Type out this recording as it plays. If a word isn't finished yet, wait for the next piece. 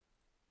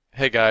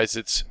Hey guys,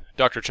 it's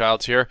Dr.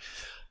 Childs here.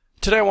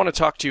 Today I want to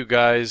talk to you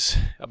guys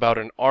about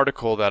an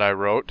article that I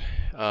wrote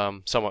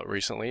somewhat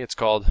recently. It's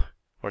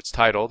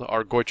titled,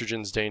 Are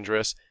Goitrogens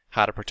Dangerous?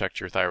 How to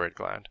Protect Your Thyroid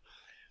Gland.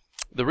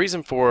 The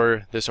reason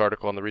for this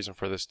article and the reason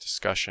for this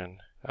discussion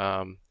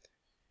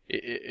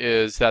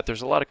is that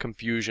there's a lot of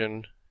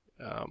confusion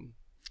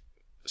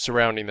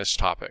surrounding this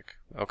topic.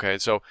 Okay,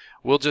 so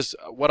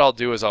what I'll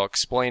do is I'll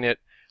explain it.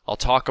 I'll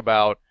talk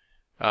about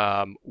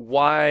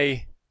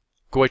why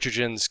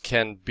goitrogens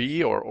can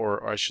be,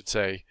 or I should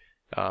say,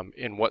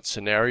 in what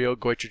scenario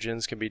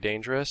goitrogens can be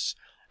dangerous.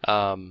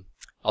 I'll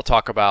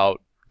talk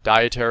about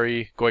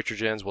dietary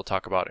goitrogens, we'll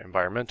talk about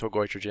environmental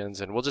goitrogens,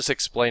 and we'll just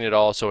explain it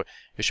all so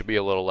it should be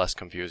a little less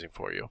confusing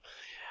for you.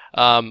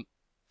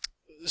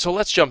 So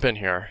let's jump in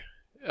here.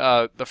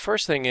 The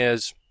first thing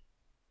is,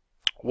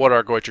 what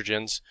are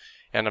goitrogens?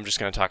 And I'm just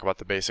going to talk about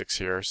the basics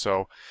here.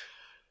 So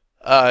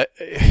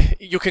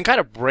you can kind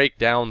of break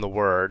down the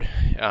word.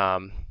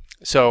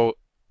 So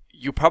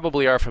you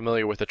probably are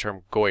familiar with the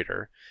term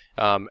goiter,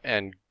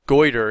 and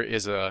goiter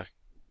is a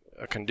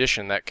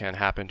condition that can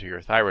happen to your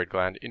thyroid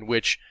gland in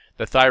which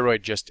the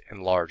thyroid just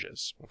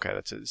enlarges. Okay,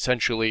 that's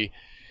essentially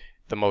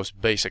the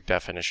most basic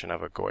definition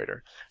of a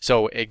goiter.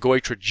 So a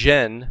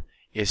goitrogen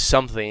is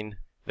something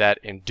that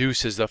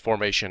induces the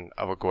formation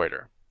of a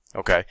goiter.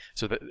 Okay,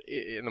 so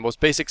in the most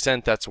basic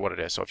sense, that's what it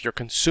is. So if you're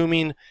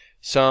consuming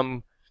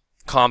some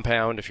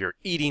compound, if you're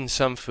eating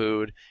some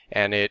food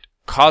and it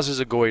causes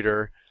a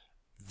goiter,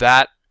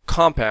 that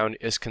compound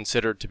is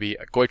considered to be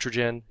a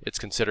goitrogen. It's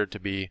considered to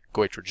be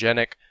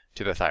goitrogenic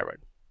to the thyroid.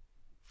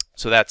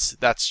 So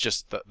that's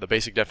just the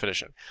basic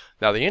definition.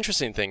 Now the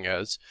interesting thing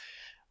is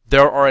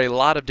there are a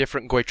lot of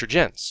different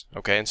goitrogens.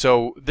 Okay, and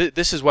so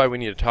this is why we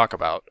need to talk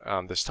about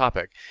this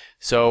topic.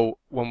 So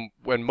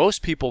when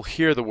most people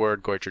hear the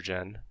word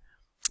goitrogen,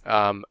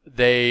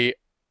 they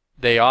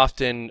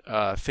often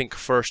think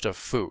first of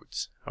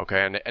foods.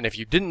 Okay, and if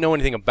you didn't know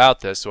anything about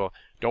this, well,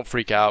 don't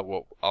freak out.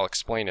 Well, I'll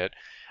explain it.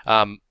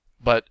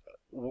 But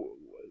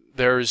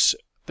there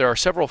are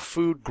several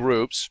food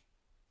groups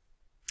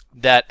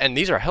that, and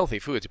these are healthy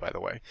foods, by the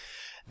way,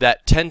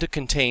 that tend to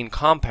contain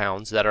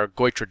compounds that are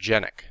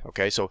goitrogenic.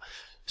 Okay,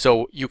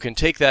 so you can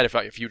take that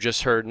if you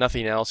just heard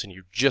nothing else and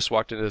you just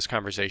walked into this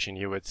conversation,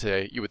 you would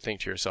think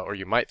to yourself, or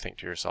you might think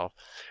to yourself,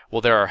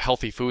 well, there are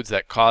healthy foods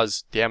that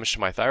cause damage to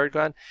my thyroid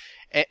gland,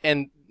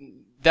 and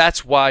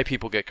that's why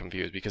people get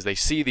confused, because they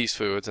see these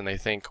foods and they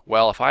think,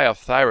 well, if I have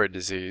thyroid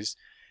disease,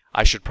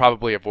 I should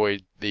probably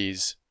avoid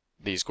these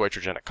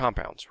goitrogenic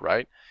compounds,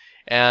 right?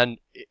 And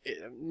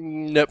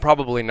no,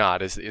 probably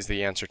not is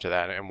the answer to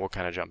that, and we'll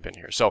kind of jump in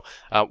here. So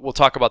we'll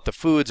talk about the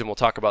foods and we'll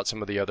talk about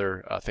some of the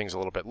other things a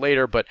little bit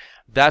later, but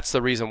that's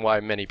the reason why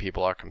many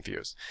people are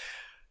confused.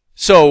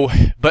 So,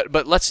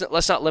 but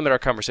let's not limit our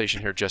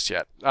conversation here just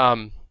yet.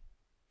 So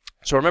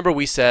remember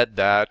we said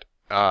that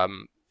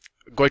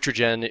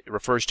goitrogen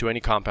refers to any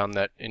compound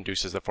that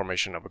induces the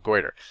formation of a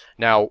goiter.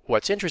 Now,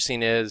 what's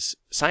interesting is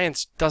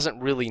science doesn't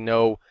really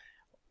know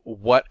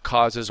what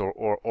causes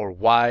or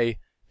why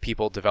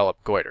people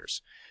develop goiters.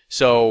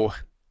 So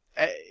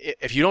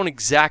if you don't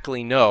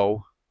exactly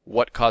know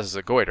what causes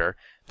a goiter,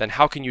 then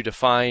how can you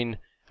define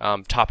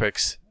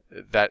topics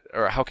that,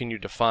 or how can you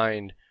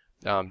define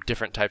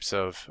different types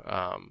of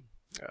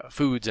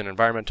foods and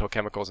environmental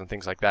chemicals and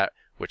things like that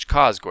which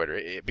cause goiter?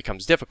 It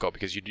becomes difficult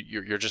because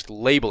you're just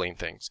labeling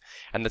things,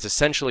 and that's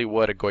essentially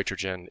what a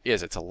goitrogen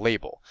is. It's a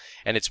label,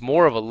 and it's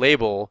more of a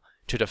label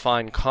to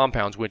define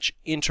compounds which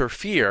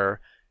interfere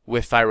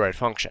with thyroid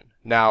function.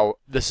 Now,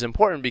 this is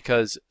important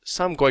because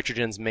some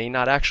goitrogens may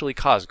not actually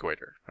cause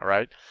goiter, all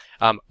right?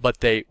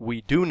 But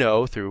we do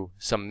know through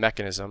some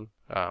mechanism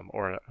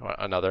or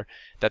another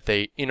that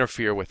they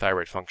interfere with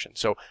thyroid function.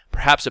 So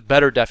perhaps a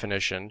better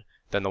definition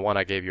than the one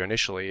I gave you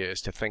initially is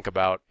to think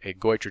about a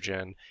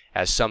goitrogen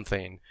as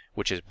something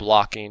which is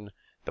blocking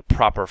the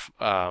proper,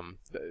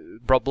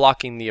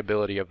 blocking the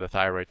ability of the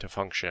thyroid to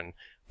function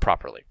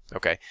properly.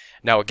 Okay.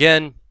 Now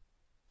again,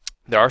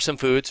 there are some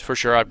foods for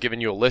sure. I've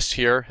given you a list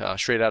here,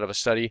 straight out of a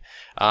study.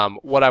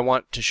 What I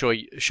want to show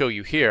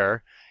you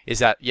here is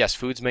that yes,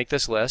 foods make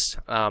this list,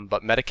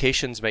 but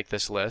medications make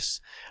this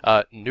list,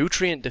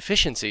 nutrient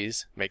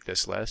deficiencies make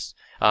this list,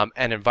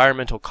 and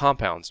environmental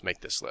compounds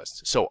make this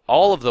list. So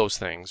all of those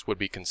things would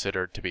be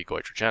considered to be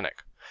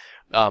goitrogenic.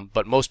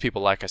 But most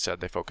people, like I said,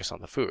 they focus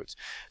on the foods.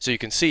 So you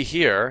can see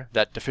here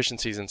that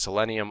deficiencies in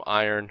selenium,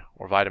 iron,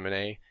 or vitamin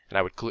A, and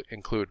I would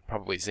include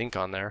probably zinc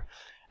on there,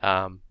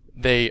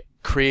 they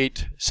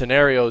create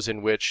scenarios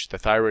in which the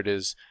thyroid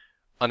is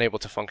unable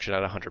to function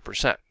at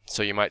 100%.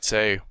 So you might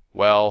say,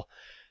 well,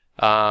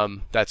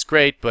 that's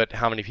great, but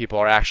how many people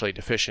are actually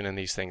deficient in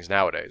these things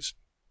nowadays?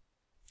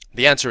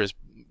 The answer is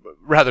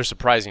rather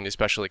surprising,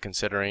 especially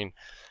considering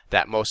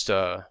that most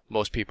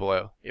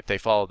people, if they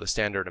follow the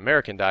standard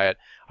American diet,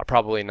 are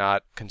probably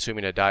not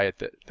consuming a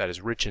diet that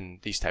is rich in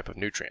these type of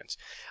nutrients.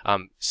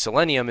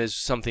 Selenium is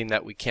something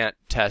that we can't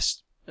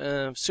test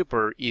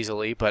super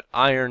easily, but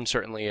iron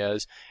certainly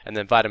is, and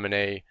then vitamin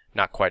A,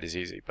 not quite as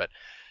easy. But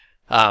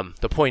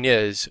the point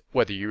is,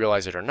 whether you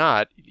realize it or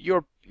not,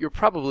 your you're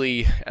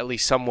probably at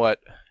least somewhat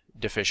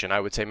deficient.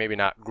 I would say maybe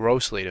not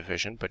grossly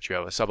deficient, but you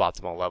have a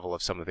suboptimal level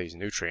of some of these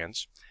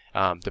nutrients,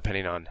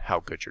 depending on how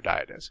good your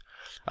diet is.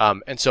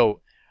 And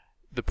so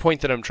the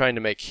point that I'm trying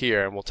to make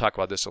here, and we'll talk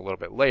about this a little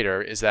bit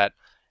later, is that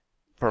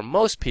for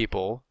most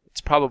people,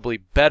 it's probably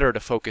better to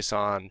focus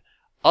on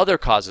other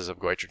causes of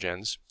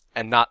goitrogens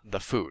and not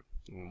the food.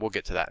 And we'll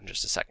get to that in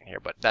just a second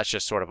here, but that's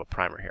just sort of a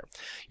primer here.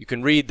 You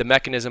can read the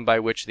mechanism by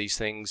which these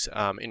things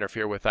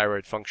interfere with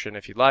thyroid function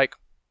if you'd like.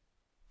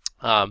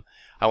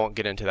 I won't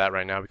get into that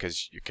right now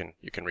because you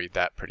can read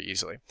that pretty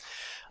easily.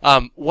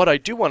 What I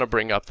do want to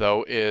bring up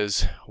though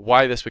is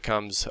why this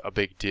becomes a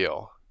big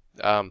deal.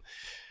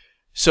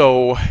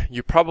 So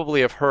you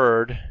probably have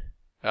heard,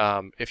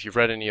 if you've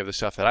read any of the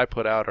stuff that I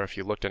put out or if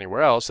you looked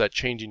anywhere else, that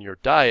changing your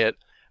diet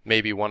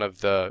may be one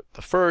of the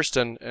first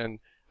and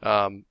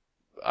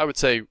I would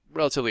say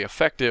relatively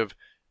effective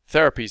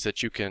therapies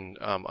that you can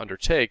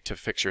undertake to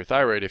fix your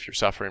thyroid if you're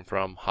suffering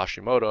from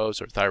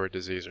Hashimoto's or thyroid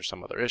disease or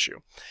some other issue.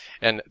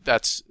 And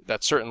that's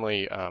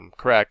certainly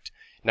correct.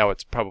 Now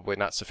it's probably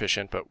not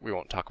sufficient, but we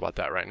won't talk about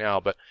that right now.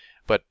 But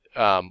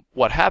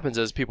what happens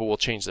is people will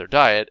change their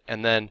diet,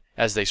 and then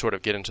as they sort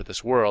of get into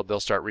this world, they'll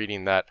start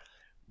reading that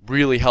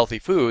really healthy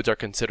foods are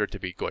considered to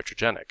be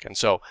goitrogenic. And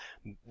so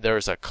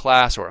there's a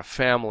class or a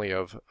family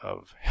of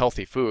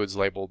healthy foods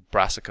labeled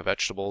brassica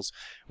vegetables,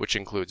 which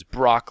includes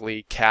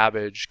broccoli,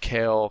 cabbage,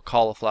 kale,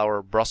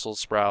 cauliflower, Brussels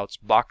sprouts,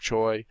 bok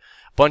choy, a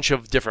bunch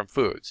of different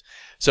foods.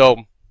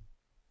 So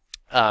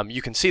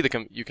you can see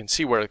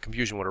where the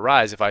confusion would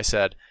arise if I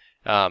said,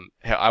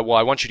 I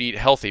want you to eat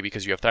healthy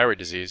because you have thyroid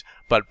disease,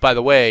 but by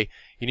the way,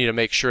 you need to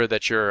make sure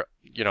that you're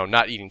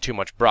not eating too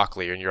much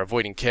broccoli and you're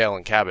avoiding kale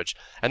and cabbage.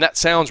 And that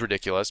sounds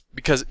ridiculous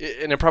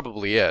and it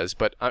probably is,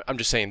 but I'm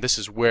just saying this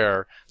is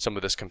where some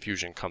of this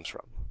confusion comes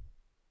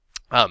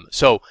from.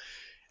 So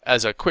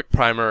as a quick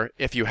primer,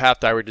 if you have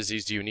thyroid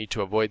disease, do you need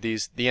to avoid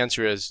these? The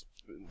answer is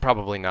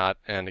probably not,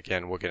 and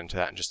again, we'll get into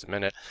that in just a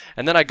minute.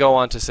 And then I go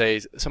on to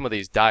say some of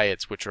these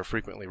diets, which are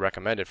frequently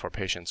recommended for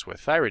patients with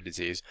thyroid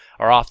disease,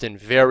 are often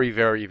very,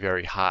 very,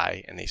 very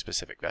high in these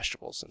specific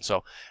vegetables. And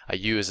so I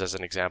use as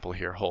an example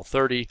here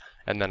Whole30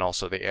 and then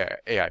also the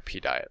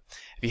AIP diet.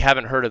 If you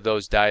haven't heard of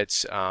those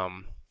diets,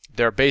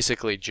 they're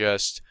basically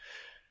just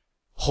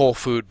whole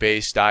food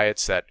based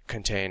diets that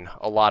contain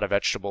a lot of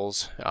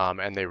vegetables,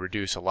 and they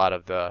reduce a lot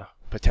of the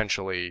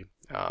potentially,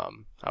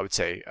 I would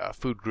say,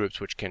 food groups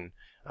which can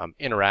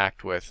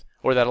interact with,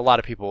 or that a lot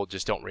of people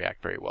just don't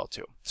react very well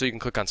to. So you can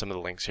click on some of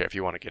the links here if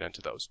you want to get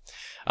into those.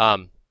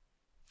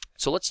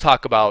 So let's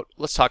talk about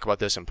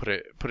this and put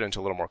it into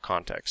a little more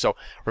context. So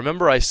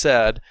remember I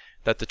said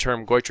that the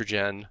term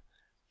goitrogen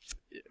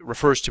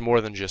refers to more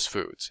than just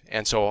foods,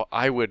 and so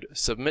I would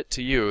submit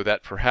to you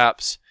that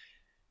perhaps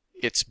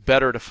it's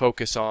better to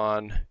focus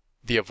on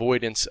the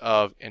avoidance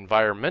of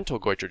environmental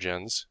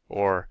goitrogens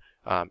or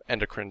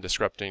endocrine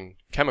disrupting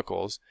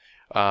chemicals,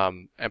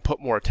 and put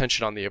more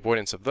attention on the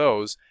avoidance of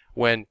those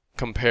when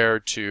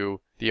compared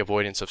to the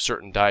avoidance of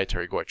certain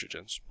dietary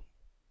goitrogens.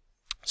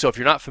 So if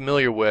you're not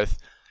familiar with,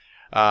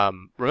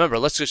 remember,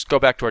 let's just go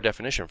back to our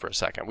definition for a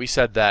second. We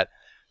said that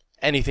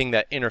anything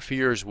that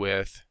interferes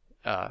with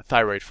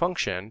thyroid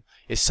function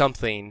is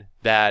something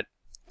that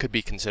could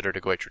be considered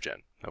a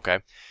goitrogen. Okay,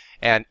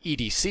 and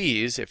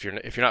EDCs, if you're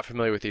not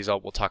familiar with these,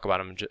 we'll talk about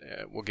them.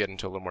 We'll get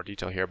into a little more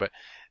detail here, but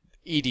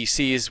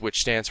EDCs,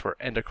 which stands for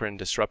endocrine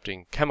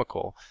disrupting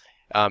chemical,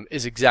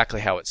 is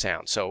exactly how it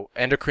sounds. So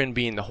endocrine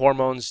being the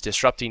hormones,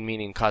 disrupting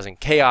meaning causing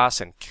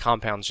chaos, and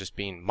compounds just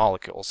being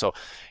molecules. So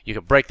you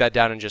can break that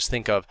down and just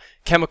think of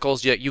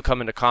chemicals that you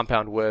come into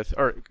contact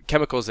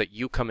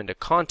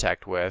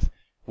with,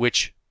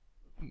 which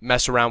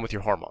mess around with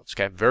your hormones.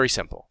 Okay, very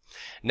simple.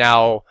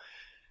 Now,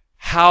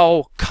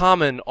 how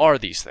common are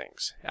these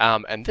things?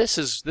 And this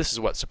is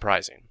what's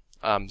surprising.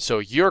 So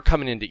you're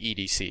coming into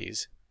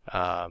EDCs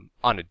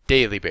on a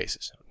daily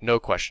basis, no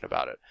question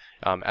about it.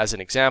 As an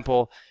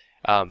example,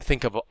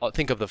 think of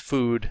the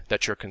food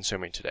that you're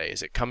consuming today.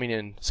 Is it coming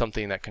in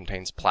something that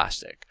contains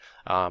plastic?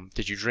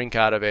 Did you drink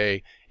out of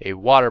a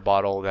water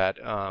bottle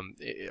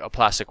a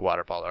plastic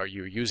water bottle? Are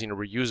you using a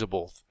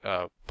reusable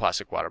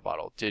plastic water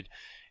bottle?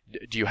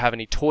 Do you have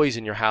any toys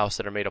in your house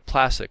that are made of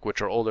plastic, which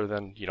are older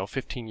than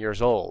 15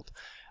 years old?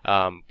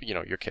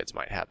 Your kids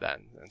might have that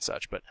and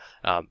such, but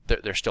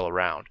they're still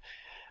around.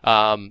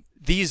 Another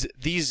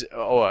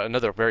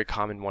very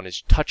common one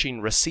is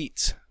touching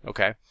receipts.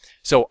 Okay,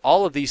 so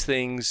all of these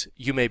things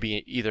you may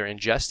be either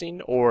ingesting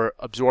or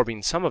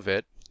absorbing some of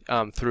it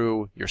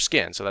through your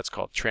skin. So that's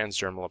called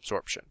transdermal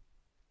absorption.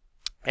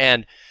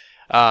 And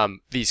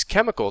these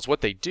chemicals,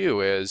 what they do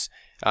is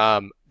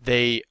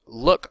they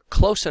look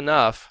close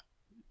enough.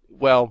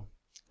 Well,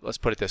 let's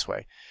put it this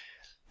way.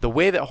 The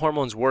way that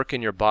hormones work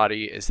in your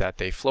body is that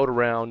they float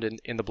around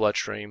in the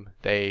bloodstream.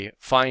 They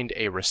find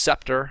a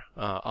receptor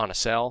on a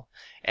cell,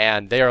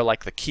 and they are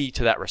like the key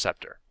to that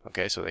receptor.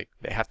 Okay, so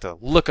they have to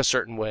look a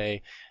certain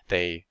way.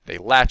 They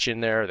latch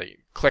in there, they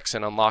clicks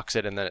and unlocks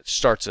it, and then it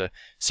starts a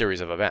series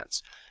of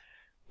events.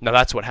 Now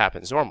that's what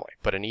happens normally,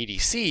 but an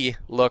EDC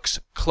looks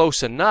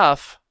close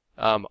enough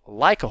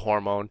like a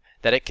hormone,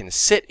 that it can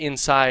sit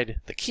inside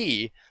the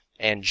key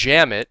and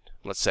jam it.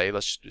 Let's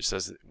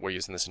just we're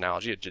using this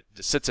analogy. It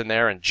just sits in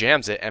there and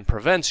jams it and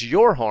prevents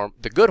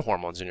the good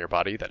hormones in your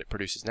body that it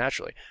produces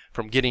naturally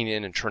from getting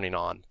in and turning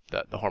on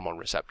the hormone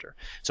receptor.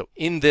 So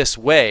in this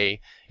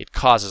way, it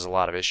causes a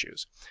lot of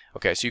issues.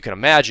 Okay, so you can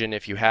imagine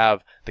if you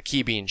have the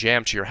key being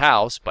jammed to your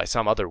house by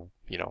some other,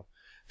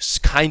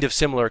 kind of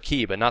similar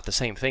key, but not the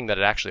same thing that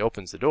it actually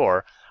opens the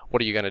door.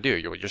 What are you going to do?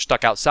 You're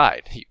stuck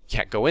outside. You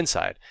can't go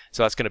inside.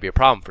 So that's going to be a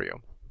problem for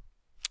you.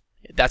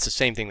 That's the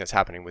same thing that's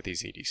happening with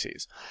these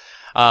EDCs.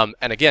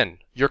 And again,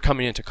 you're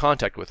coming into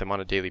contact with them on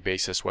a daily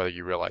basis, whether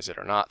you realize it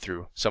or not,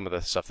 through some of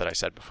the stuff that I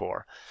said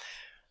before.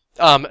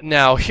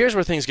 Now, here's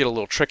where things get a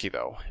little tricky,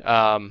 though.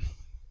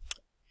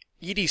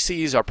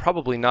 EDCs are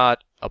probably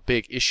not a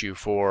big issue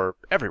for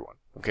everyone.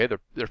 Okay,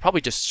 they're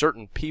probably just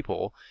certain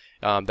people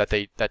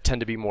that tend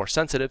to be more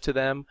sensitive to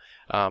them,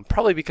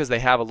 probably because they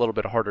have a little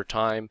bit harder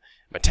time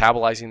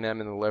metabolizing them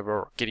in the liver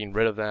or getting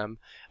rid of them.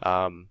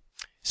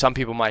 Some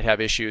people might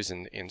have issues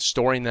in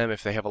storing them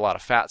if they have a lot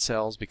of fat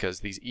cells, because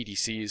these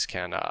EDCs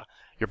can,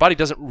 your body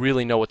doesn't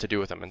really know what to do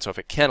with them. And so if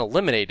it can't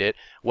eliminate it,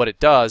 what it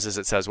does is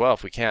it says, well,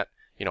 if we can't,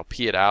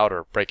 pee it out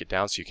or break it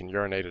down so you can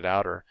urinate it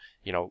out or,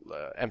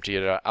 empty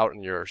it out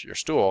in your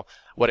stool,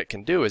 what it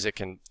can do is it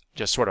can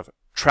just sort of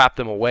trap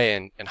them away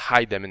and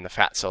hide them in the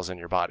fat cells in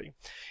your body.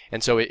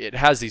 And so it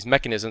has these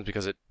mechanisms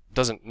because it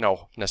doesn't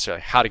know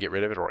necessarily how to get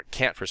rid of it, or it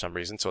can't for some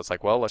reason. So it's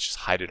like, well, let's just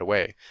hide it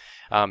away.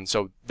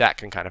 So that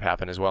can kind of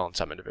happen as well in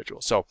some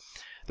individuals. So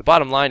the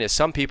bottom line is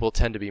some people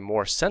tend to be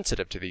more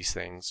sensitive to these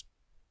things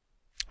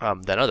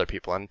than other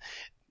people. And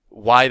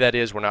why that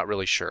is, we're not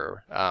really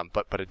sure,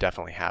 but it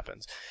definitely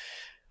happens.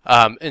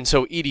 And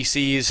so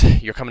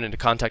EDCs, you're coming into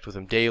contact with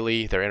them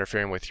daily. They're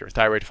interfering with your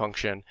thyroid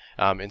function.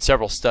 In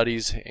several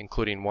studies,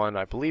 including one,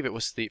 I believe it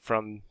was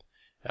from,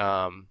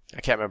 I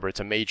can't remember, it's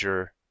a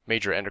major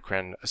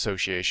endocrine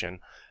association.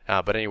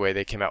 But anyway,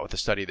 they came out with a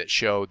study that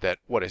showed that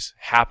what is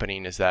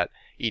happening is that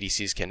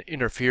EDCs can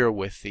interfere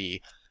with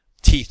the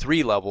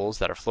T3 levels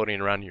that are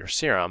floating around in your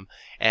serum,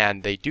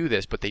 and they do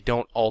this, but they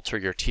don't alter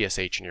your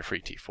TSH and your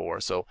free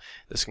T4. So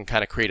this can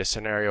kind of create a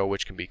scenario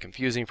which can be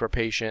confusing for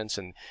patients,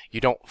 and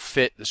you don't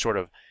fit the sort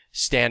of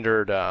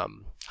standard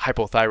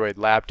hypothyroid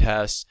lab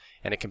tests,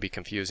 and it can be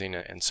confusing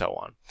and so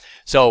on.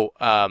 So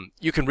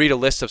you can read a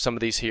list of some of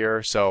these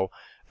here. So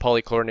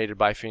polychlorinated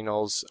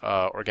biphenyls,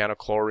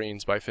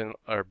 organochlorines,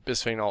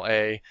 bisphenol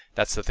A,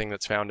 that's the thing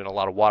that's found in a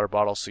lot of water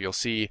bottles. So you'll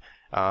see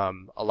a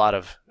lot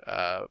of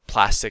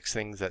plastics,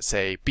 things that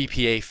say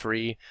BPA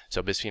free,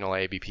 so bisphenol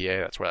A,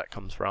 BPA, that's where that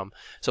comes from.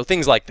 So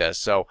things like this.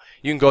 So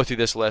you can go through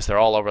this list, they're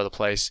all over the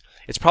place.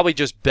 It's probably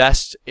just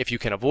best if you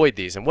can avoid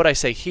these. And what I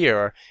say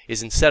here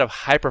is, instead of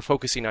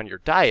hyper-focusing on your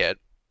diet,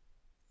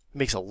 it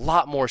makes a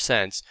lot more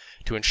sense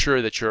to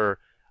ensure that you're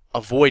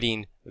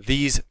avoiding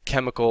these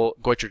chemical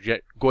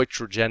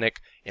goitrogenic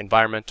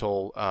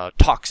environmental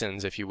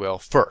toxins, if you will,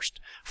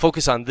 first.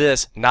 Focus on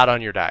this, not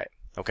on your diet.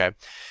 Okay,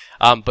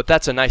 but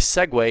that's a nice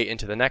segue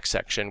into the next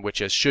section, which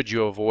is, should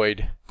you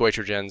avoid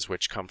goitrogens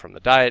which come from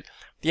the diet?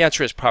 The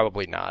answer is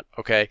probably not.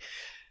 Okay,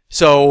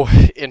 so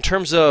in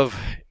terms of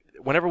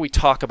whenever we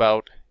talk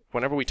about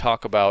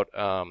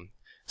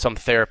some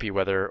therapy,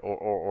 whether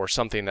or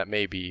something that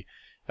may be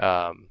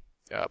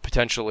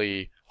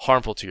potentially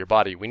harmful to your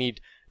body, we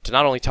need to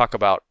not only talk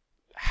about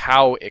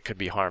how it could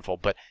be harmful,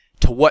 but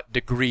to what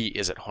degree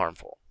is it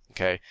harmful.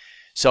 Okay,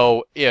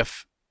 so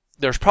if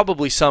there's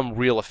probably some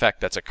real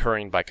effect that's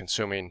occurring by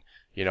consuming,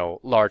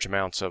 large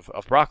amounts of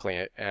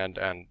broccoli and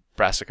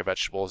brassica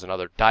vegetables and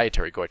other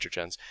dietary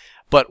goitrogens.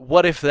 But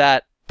what if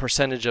that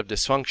percentage of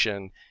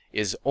dysfunction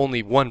is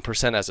only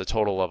 1% as a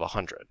total of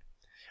 100?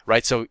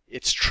 Right? So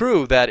it's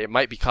true that it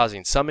might be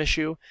causing some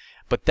issue,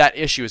 but that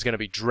issue is going to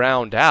be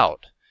drowned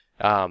out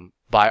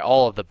by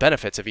all of the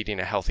benefits of eating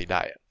a healthy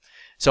diet.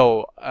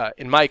 So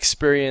in my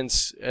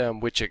experience,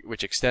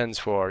 which extends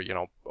for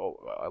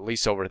at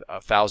least over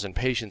 1,000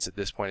 patients at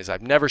this point, is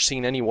I've never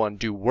seen anyone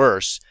do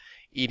worse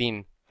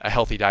eating a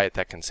healthy diet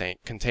that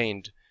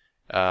contained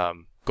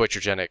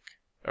goitrogenic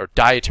or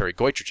dietary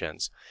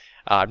goitrogens.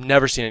 I've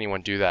never seen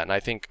anyone do that, and I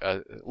think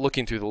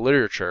looking through the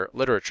literature,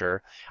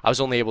 I was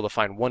only able to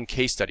find one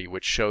case study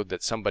which showed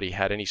that somebody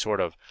had any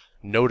sort of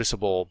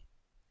noticeable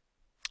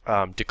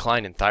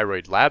decline in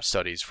thyroid lab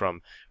studies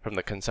from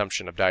the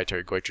consumption of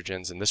dietary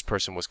goitrogens, and this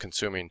person was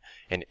consuming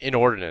an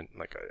inordinate,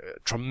 like a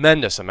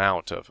tremendous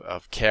amount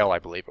of kale, I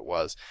believe it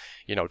was.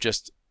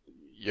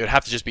 You'd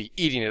have to just be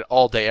eating it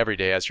all day, every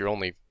day as your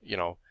only,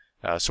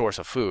 source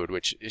of food,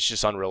 which is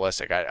just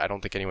unrealistic. I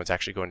don't think anyone's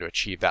actually going to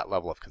achieve that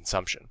level of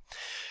consumption.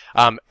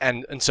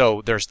 And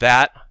so there's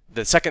that.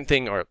 The second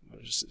thing,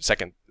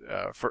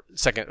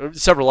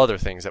 several other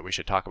things that we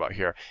should talk about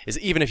here is,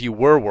 even if you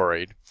were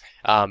worried,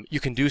 you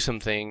can do some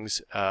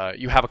things.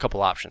 You have a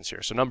couple options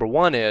here. So number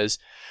one is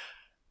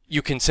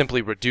you can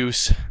simply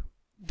reduce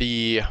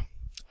the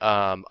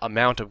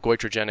amount of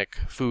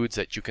goitrogenic foods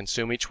that you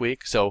consume each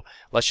week. So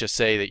let's just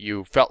say that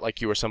you felt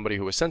like you were somebody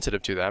who was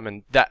sensitive to them,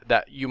 and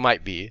that you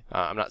might be.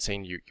 I'm not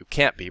saying you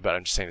can't be, but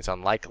I'm just saying it's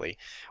unlikely.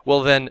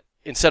 Well, then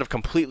instead of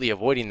completely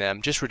avoiding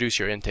them, just reduce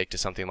your intake to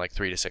something like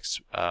 3 to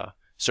 6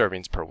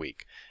 servings per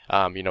week.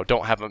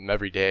 Don't have them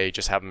every day,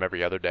 just have them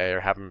every other day,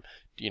 or have them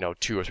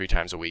 2 or 3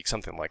 times a week,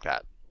 something like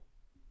that.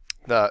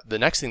 The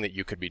next thing that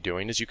you could be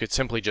doing is you could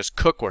simply just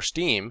cook or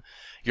steam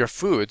your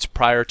foods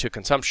prior to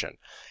consumption.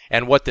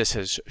 And what this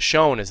has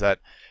shown is that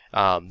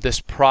this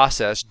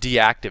process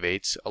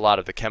deactivates a lot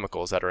of the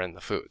chemicals that are in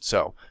the food.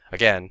 So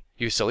again,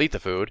 you still eat the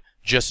food,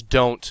 just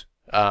don't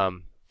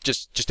don't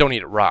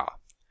eat it raw.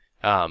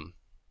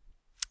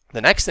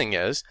 The next thing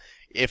is,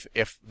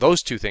 if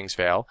those two things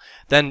fail,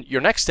 then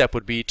your next step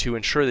would be to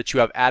ensure that you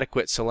have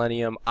adequate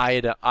selenium,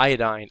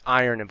 iodine,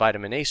 iron, and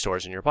vitamin A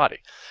stores in your body.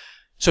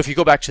 So if you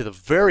go back to the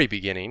very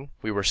beginning,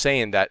 we were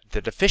saying that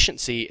the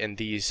deficiency in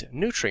these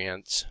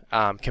nutrients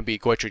can be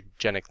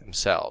goitrogenic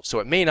themselves. So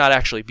it may not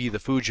actually be the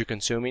foods you're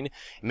consuming, it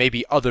may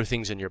be other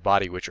things in your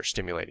body which are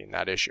stimulating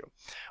that issue.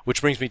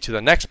 Which brings me to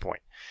the next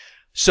point.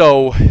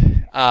 So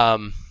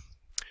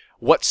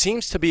what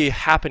seems to be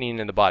happening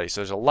in the body,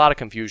 so there's a lot of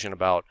confusion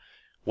about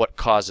what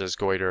causes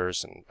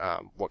goiters and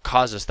what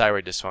causes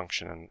thyroid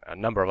dysfunction and a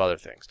number of other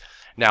things.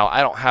 Now, I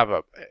don't have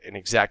an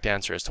exact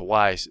answer as to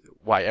why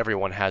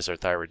everyone has their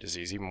thyroid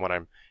disease, even when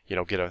I'm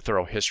get a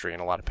thorough history in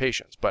a lot of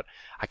patients. But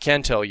I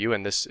can tell you,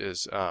 and this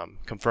is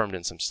confirmed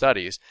in some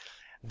studies,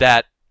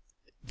 that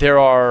there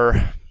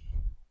are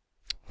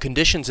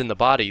conditions in the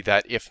body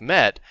that, if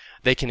met,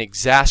 they can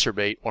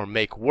exacerbate or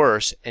make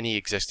worse any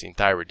existing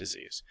thyroid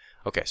disease.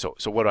 Okay, so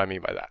what do I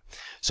mean by that?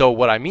 So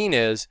what I mean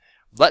is,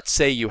 let's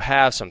say you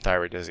have some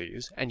thyroid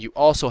disease and you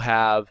also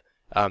have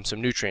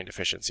some nutrient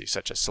deficiencies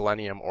such as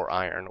selenium or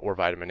iron or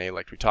vitamin A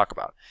like we talk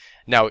about.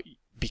 Now,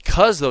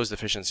 because those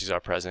deficiencies are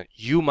present,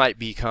 you might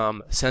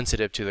become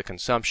sensitive to the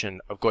consumption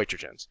of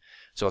goitrogens.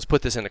 So let's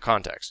put this into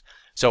context.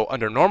 So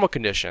under normal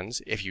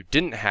conditions, if you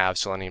didn't have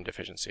selenium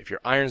deficiency, if your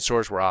iron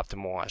stores were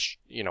optimal, as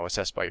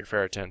assessed by your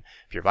ferritin,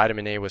 if your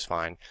vitamin A was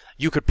fine,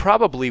 you could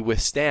probably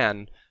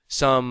withstand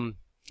some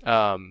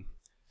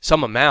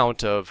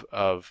amount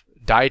of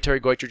dietary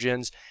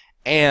goitrogens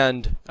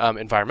and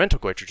environmental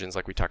goitrogens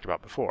like we talked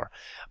about before.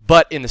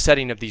 But in the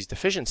setting of these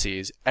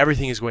deficiencies,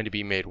 everything is going to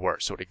be made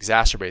worse, so it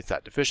exacerbates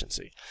that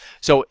deficiency.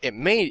 So it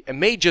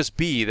may just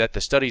be that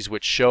the studies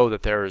which show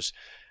that there's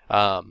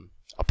a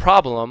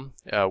problem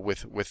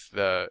with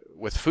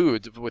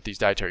foods, with these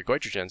dietary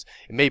goitrogens,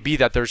 it may be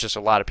that there's just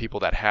a lot of people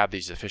that have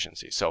these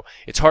deficiencies. So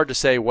it's hard to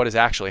say what is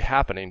actually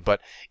happening, but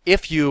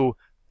if you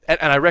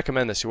and I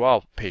recommend this to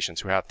all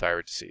patients who have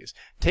thyroid disease,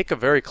 take a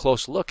very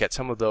close look at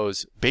some of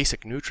those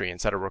basic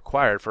nutrients that are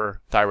required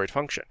for thyroid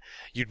function.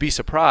 You'd be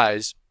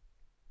surprised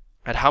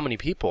at how many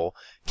people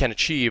can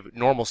achieve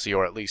normalcy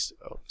or at least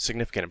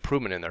significant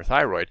improvement in their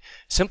thyroid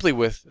simply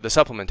with the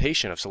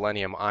supplementation of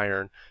selenium,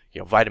 iron,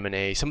 vitamin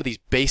A, some of these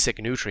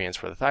basic nutrients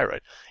for the thyroid.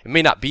 It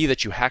may not be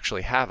that you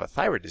actually have a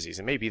thyroid disease.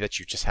 It may be that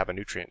you just have a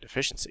nutrient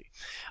deficiency.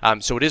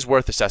 So it is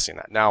worth assessing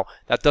that. Now,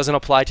 that doesn't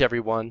apply to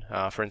everyone.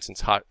 For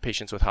instance,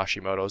 patients with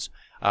Hashimoto's,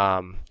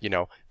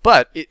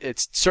 but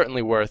it's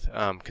certainly worth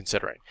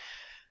considering.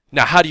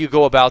 Now, how do you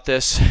go about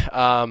this?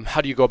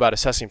 How do you go about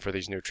assessing for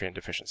these nutrient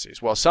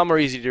deficiencies? Well, some are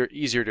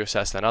easier to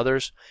assess than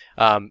others,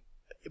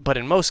 but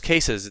in most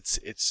cases,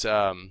 it's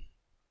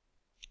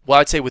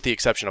I'd say with the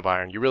exception of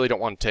iron, you really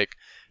don't want to take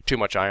too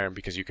much iron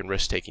because you can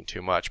risk taking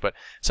too much. But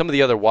some of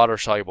the other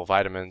water-soluble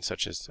vitamins,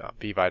 such as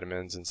B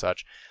vitamins and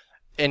such,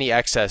 any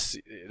excess,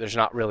 there's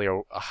not really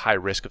a high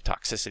risk of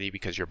toxicity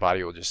because your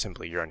body will just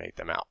simply urinate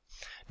them out.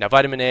 Now,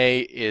 vitamin A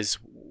is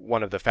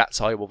one of the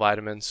fat-soluble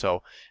vitamins,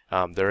 so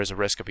there is a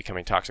risk of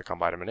becoming toxic on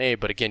vitamin A,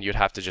 but again, you'd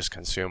have to just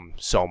consume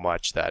so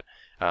much that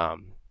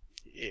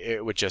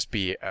it would just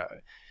be,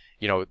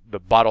 the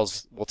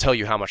bottles will tell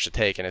you how much to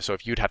take, and so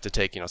if you'd have to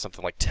take,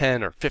 something like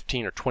 10 or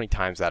 15 or 20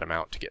 times that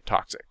amount to get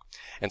toxic.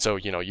 And so,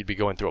 you'd be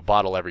going through a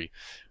bottle every,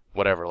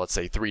 let's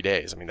say 3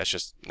 days. I mean, that's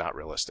just not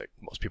realistic.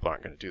 Most people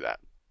aren't going to do that.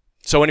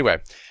 So anyway,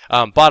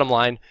 bottom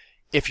line,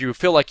 if you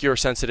feel like you're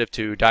sensitive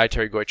to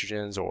dietary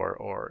goitrogens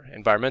or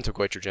environmental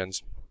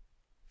goitrogens,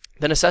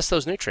 then assess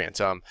those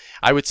nutrients.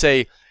 I would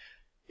say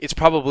it's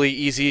probably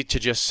easy to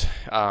just,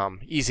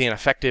 easy and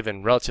effective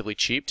and relatively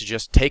cheap to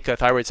just take a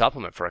thyroid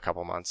supplement for a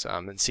couple months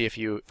and see if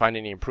you find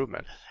any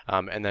improvement,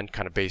 and then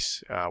kind of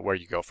base where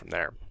you go from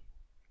there.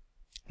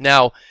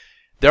 Now,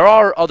 there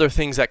are other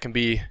things that can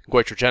be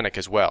goitrogenic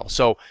as well.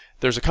 So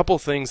there's a couple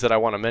things that I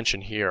want to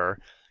mention here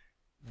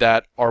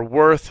that are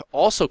worth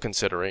also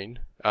considering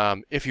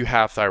if you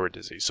have thyroid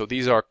disease. So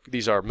these are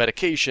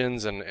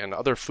medications and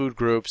other food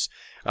groups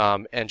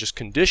and just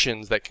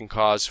conditions that can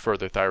cause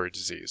further thyroid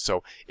disease.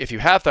 So if you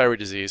have thyroid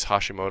disease,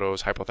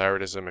 Hashimoto's,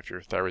 hypothyroidism, if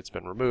your thyroid's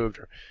been removed,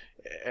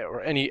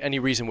 or any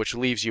reason which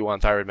leaves you on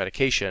thyroid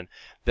medication,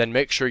 then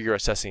make sure you're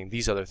assessing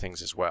these other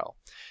things as well.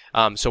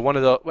 So one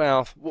of the,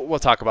 we'll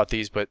talk about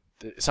these, but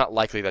it's not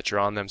likely that you're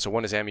on them. So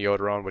one is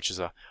amiodarone, which is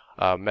a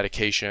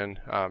medication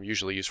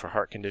usually used for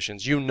heart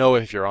conditions.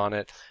 If you're on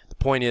it. The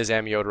point is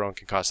amiodarone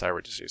can cause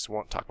thyroid disease, so we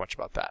won't talk much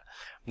about that.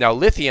 Now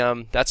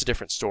lithium, that's a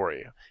different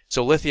story.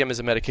 So lithium is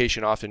a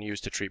medication often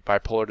used to treat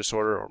bipolar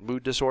disorder or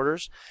mood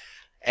disorders.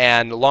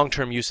 And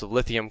long-term use of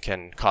lithium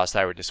can cause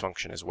thyroid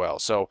dysfunction as well.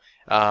 So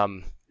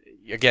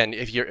again,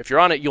 if you're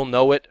on it, you'll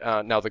know it.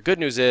 Now the good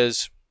news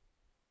is,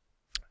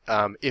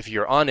 if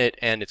you're on it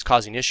and it's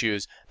causing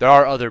issues, there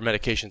are other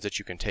medications that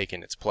you can take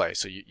in its place.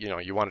 So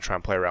you want to try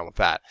and play around with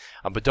that,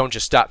 but don't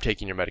just stop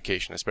taking your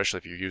medication, especially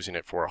if you're using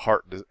it for a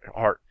heart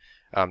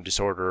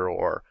disorder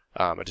or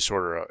a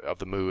disorder of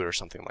the mood or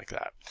something like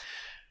that.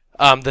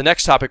 The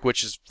next topic,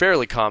 which is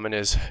fairly common,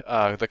 is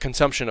the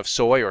consumption of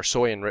soy or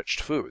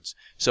soy-enriched foods.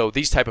 So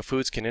these type of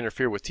foods can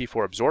interfere with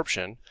T4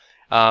 absorption,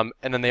 and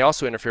then they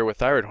also interfere with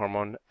thyroid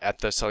hormone at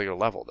the cellular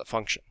level, the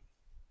function.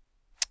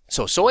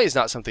 So soy is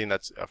not something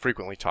that's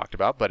frequently talked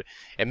about, but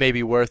it may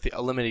be worth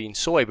eliminating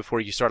soy before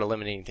you start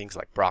eliminating things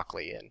like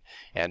broccoli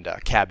and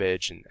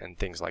cabbage and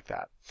things like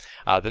that.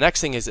 The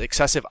next thing is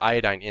excessive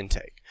iodine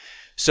intake.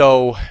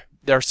 So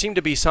there seem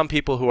to be some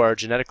people who are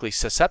genetically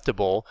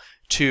susceptible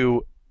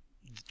to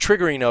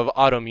triggering of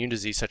autoimmune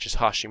disease such as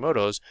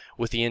Hashimoto's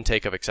with the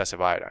intake of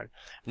excessive iodine.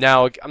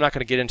 Now, I'm not going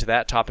to get into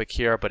that topic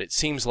here, but it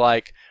seems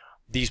like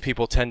these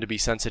people tend to be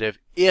sensitive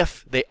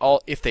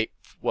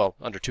well,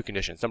 under two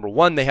conditions. Number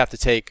one, they have to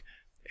take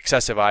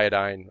excessive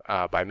iodine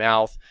by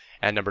mouth,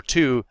 and number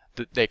two,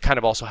 they kind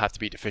of also have to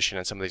be deficient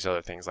in some of these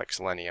other things like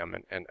selenium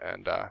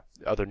and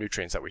other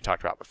nutrients that we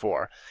talked about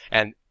before.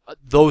 And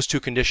those two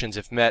conditions,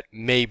 if met,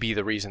 may be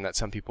the reason that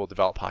some people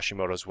develop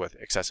Hashimoto's with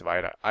excessive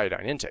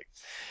iodine intake.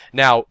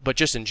 Now, but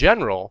just in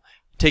general,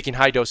 taking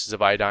high doses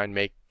of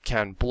iodine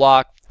can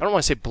block, I don't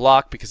want to say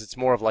block because it's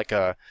more of like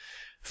a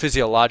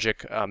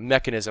physiologic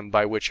mechanism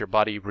by which your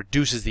body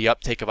reduces the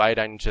uptake of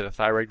iodine into the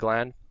thyroid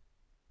gland.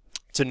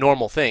 It's a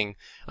normal thing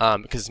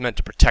because it's meant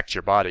to protect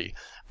your body.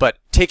 But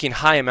taking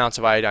high amounts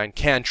of iodine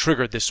can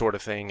trigger this sort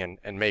of thing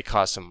and may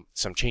cause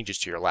some changes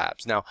to your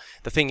labs. Now,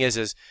 the thing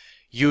is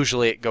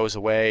usually it goes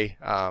away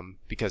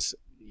because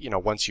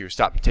once you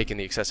stop taking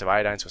the excessive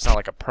iodine, so it's not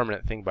like a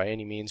permanent thing by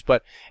any means,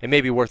 but it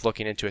may be worth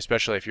looking into,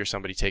 especially if you're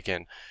somebody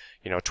taking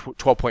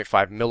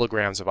 12.5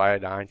 milligrams of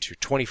iodine to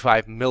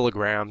 25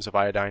 milligrams of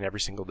iodine every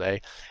single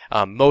day.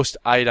 Most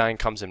iodine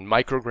comes in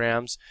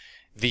micrograms.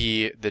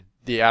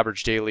 The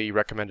average daily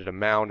recommended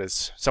amount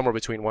is somewhere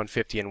between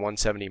 150 and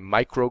 170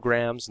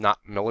 micrograms, not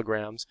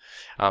milligrams.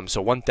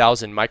 So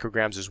 1,000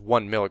 micrograms is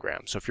 1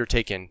 milligram. So if you're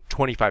taking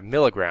 25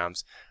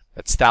 milligrams,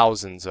 that's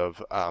thousands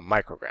of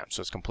micrograms.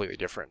 So it's completely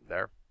different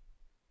there.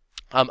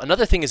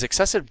 Another thing is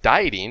excessive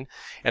dieting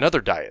and other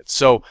diets.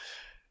 So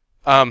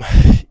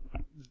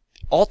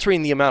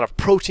altering the amount of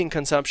protein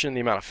consumption,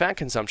 the amount of fat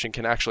consumption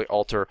can actually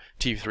alter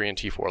T3 and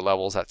T4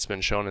 levels. That's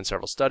been shown in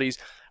several studies.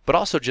 But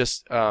also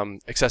just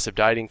excessive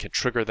dieting can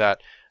trigger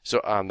that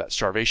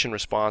starvation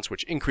response,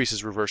 which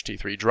increases reverse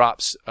T3,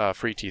 drops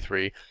free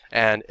T3,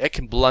 and it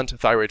can blunt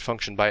thyroid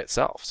function by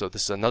itself. So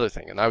this is another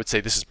thing. And I would say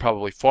this is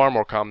probably far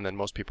more common than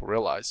most people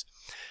realize.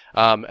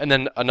 And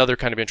then another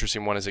kind of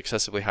interesting one is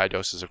excessively high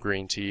doses of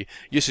green tea.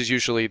 This is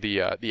usually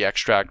the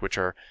extract, which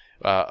are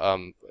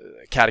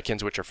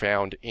catechins, which are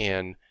found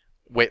in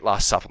weight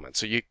loss supplements.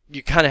 So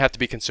you kind of have to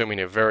be consuming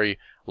a very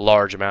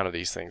large amount of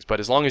these things. But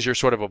as long as you're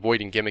sort of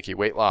avoiding gimmicky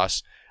weight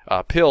loss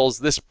pills,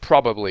 this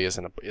probably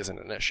isn't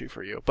an issue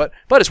for you. But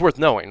it's worth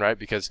knowing, right?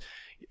 Because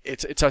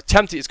it's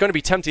going to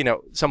be tempting at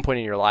some point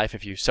in your life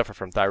if you suffer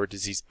from thyroid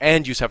disease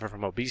and you suffer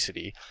from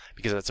obesity,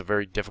 because it's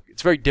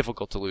very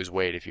difficult to lose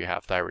weight if you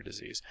have thyroid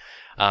disease.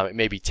 It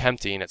may be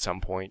tempting at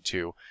some point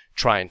to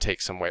try and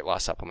take some weight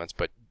loss supplements,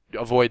 but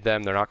avoid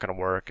them. They're not going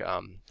to work.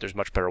 There's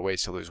much better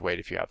ways to lose weight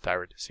if you have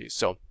thyroid disease.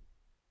 So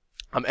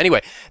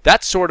anyway,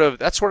 that's sort of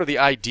the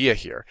idea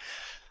here.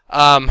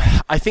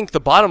 I think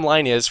the bottom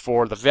line is,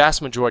 for the vast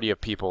majority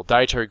of people,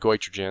 dietary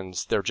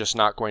goitrogens, they're just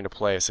not going to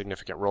play a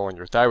significant role in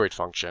your thyroid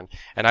function.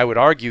 And I would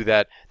argue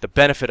that the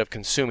benefit of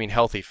consuming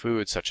healthy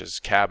foods such as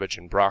cabbage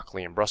and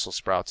broccoli and Brussels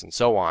sprouts and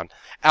so on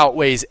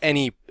outweighs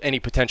any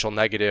potential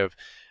negative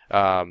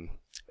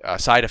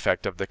side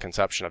effect of the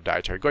consumption of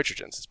dietary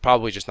goitrogens. It's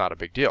probably just not a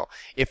big deal.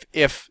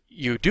 If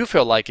you do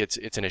feel like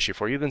it's an issue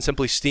for you, then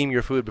simply steam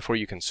your food before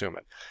you consume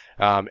it,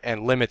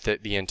 and limit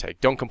the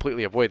intake. Don't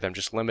completely avoid them,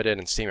 just limit it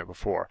and steam it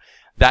before.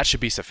 That should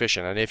be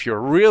sufficient. And if you're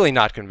really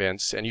not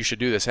convinced, and you should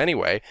do this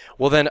anyway,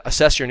 well then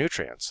assess your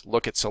nutrients.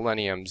 Look at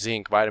selenium,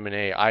 zinc, vitamin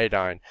A,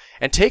 iodine,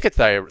 and take a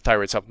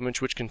thyroid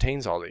supplement which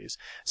contains all these.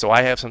 So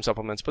I have some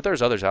supplements, but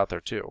there's others out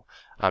there too.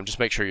 Just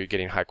make sure you're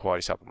getting high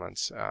quality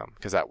supplements,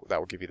 because that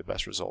will give you the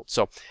best results.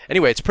 So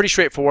anyway, it's pretty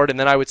straightforward. And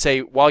then I would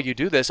say, while you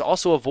do this,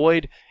 also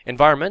avoid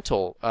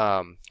environmental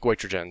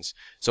goitrogens.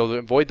 So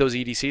avoid those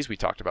EDCs we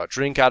talked about.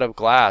 Drink out of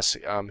glass.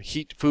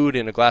 Heat food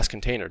in a glass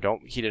container.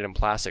 Don't heat it in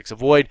plastics.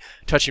 Avoid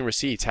touching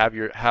receipts. Have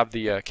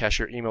the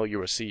cashier email you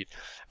a receipt.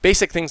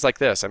 Basic things like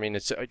this. I mean,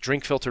 it's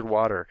drink filtered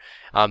water.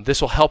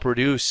 This will help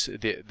reduce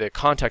the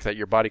contact that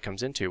your body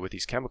comes into with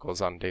these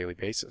chemicals on a daily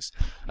basis.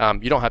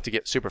 You don't have to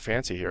get super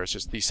fancy here. It's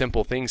just these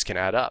simple things can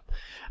add up.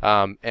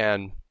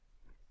 And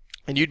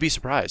you'd be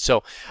surprised.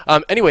 So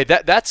anyway,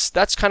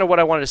 that's kind of what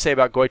I wanted to say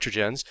about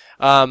goitrogens.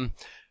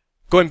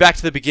 Going back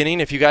to the beginning,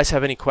 if you guys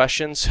have any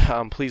questions,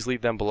 please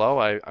leave them below.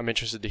 I'm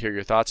interested to hear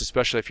your thoughts,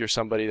 especially if you're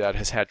somebody that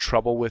has had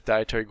trouble with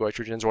dietary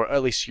goitrogens, or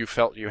at least you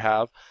felt you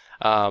have.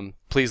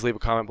 Please leave a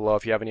comment below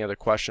if you have any other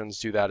questions.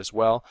 Do that as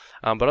well.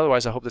 But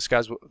otherwise, I hope this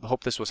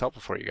was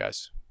helpful for you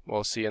guys.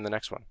 We'll see you in the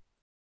next one.